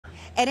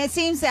And it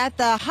seems that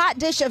the hot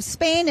dish of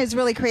Spain is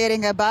really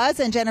creating a buzz.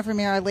 And Jennifer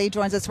Mayerle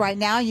joins us right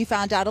now. You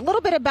found out a little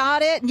bit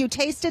about it, and you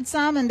tasted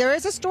some, and there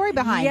is a story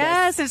behind it.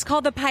 Yes, it's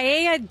called the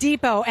Paella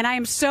Depot, and I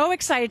am so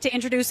excited to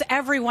introduce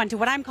everyone to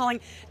what I'm calling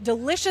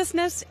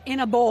deliciousness in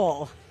a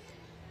bowl.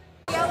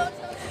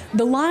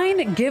 The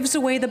line gives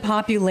away the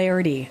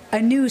popularity,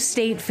 a new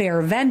state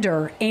fair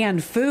vendor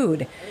and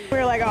food. We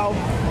were like, oh,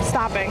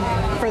 stopping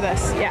for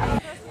this, yeah.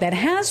 That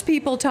has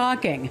people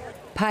talking.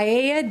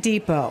 Paella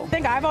Depot. I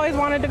think I've always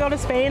wanted to go to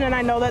Spain, and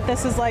I know that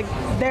this is like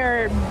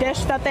their dish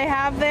that they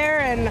have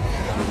there, and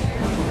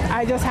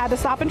I just had to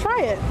stop and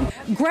try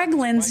it. Greg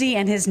Lindsay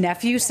and his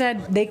nephew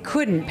said they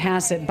couldn't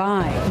pass it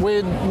by.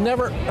 We'd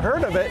never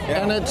heard of it,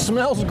 and it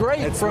smells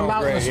great from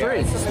out in the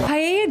street.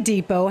 Paella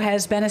Depot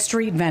has been a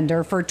street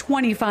vendor for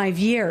 25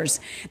 years.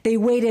 They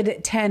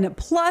waited 10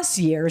 plus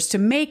years to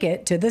make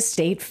it to the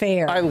state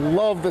fair. I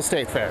love the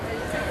state fair.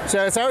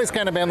 So it's always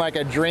kind of been like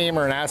a dream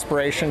or an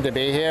aspiration to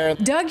be here.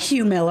 Doug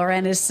Hugh Miller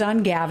and his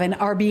son Gavin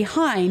are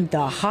behind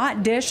the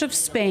hot dish of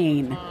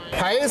Spain.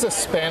 Paella is a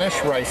Spanish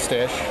rice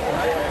dish.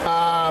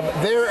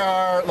 There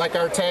are, like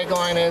our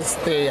tagline is,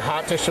 the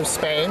hot dish of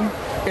Spain.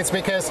 It's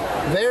because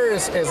there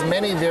is as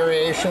many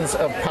variations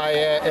of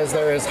paella as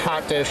there is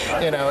hot dish,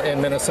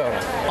 in Minnesota.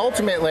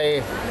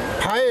 Ultimately,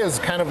 paella is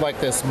kind of like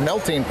this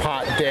melting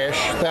pot dish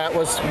that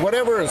was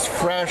whatever is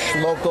fresh,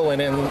 local,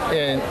 and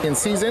in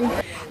season.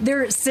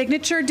 Their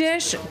signature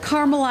dish,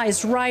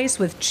 caramelized rice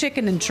with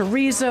chicken and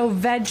chorizo,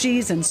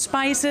 veggies and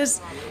spices,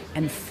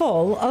 and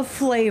full of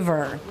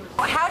flavor.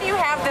 How do you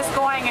have this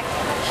going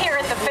here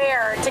at the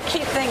fair to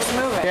keep things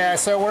moving? Yeah,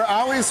 so we're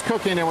always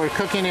cooking, and we're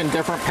cooking in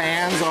different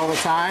pans all the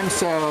time.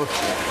 So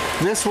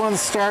this one's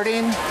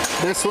starting,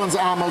 this one's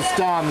almost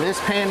done. This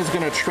pan is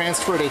going to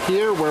transfer to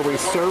here where we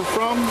serve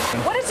from.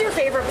 What is your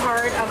favorite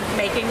part of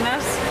making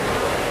this?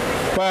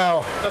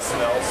 Well, the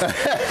smells.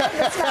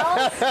 The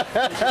smells?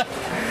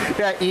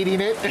 Yeah,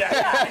 eating it.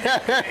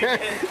 Yeah.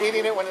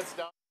 Eating it when it's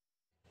done.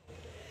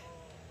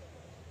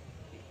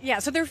 Yeah,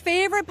 so their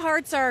favorite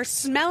parts are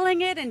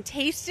smelling it and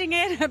tasting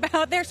it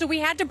about there. So we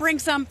had to bring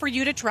some for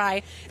you to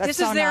try. That's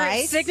This is their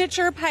nice.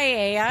 signature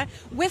paella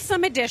with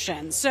some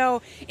additions.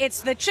 So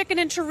it's the chicken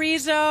and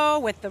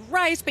chorizo with the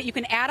rice, but you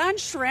can add on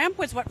shrimp,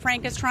 which is what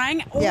Frank is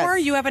trying, or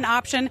Yes. you have an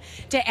option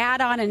to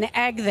add on an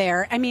egg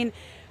there. I mean,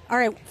 all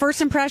right,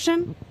 first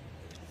impression?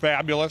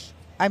 Fabulous.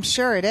 I'm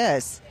sure it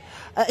is.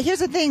 Here's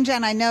the thing,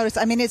 Jen, I noticed.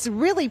 I mean, it's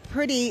really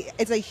pretty.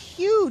 It's a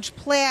huge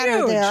platter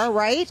Huge. there,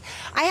 right?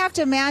 I have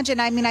to imagine,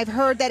 I mean, I've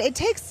heard that it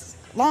takes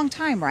a long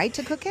time, right,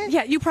 to cook it?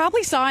 Yeah, you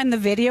probably saw in the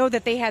video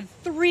that they had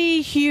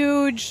 3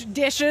 huge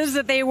dishes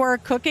that they were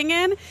cooking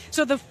in.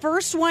 So the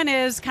first one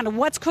is kind of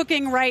what's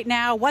cooking right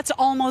now, what's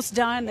almost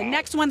done. The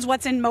next one's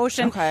what's in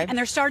motion, Okay. and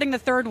they're starting the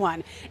third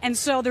one. And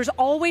so there's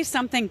always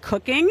something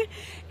cooking,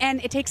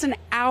 and it takes an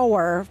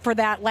hour for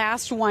that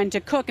last one to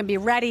cook and be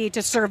ready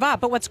to serve up.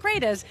 But what's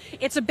great is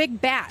it's a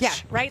big batch, Yeah.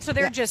 right? So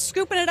they're just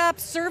scooping it up,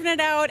 serving it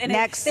out, and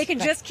Next. they can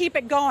just keep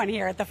it going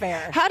here at the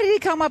fair. How did he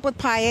come up with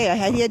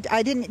paella?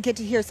 I didn't get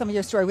to hear some of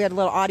your story. We had a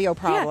little audio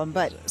problem,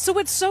 but So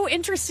what's so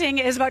interesting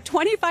is about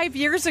 25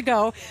 years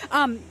ago,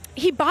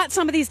 he bought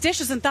some of these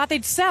dishes and thought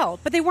they'd sell,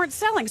 but they weren't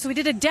selling. So we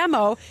did a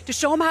demo to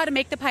show him how to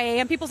make the paella,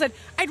 and people said,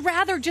 I'd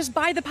rather just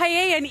buy the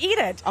paella and eat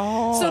it.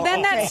 Oh, so then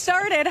okay. that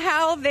started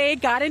how they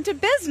got into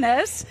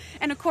business,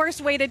 and of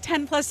course waited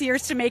 10 plus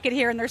years to make it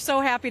here, and they're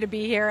so happy to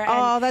be here. And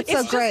oh, that's so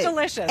it's great. just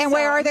delicious. And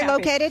where So are I'm they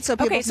happy. located? So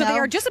people okay, so know? they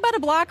are just about a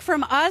block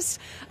from us,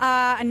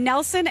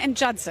 Nelson and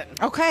Judson.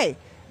 Okay,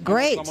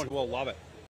 great. Someone will love it.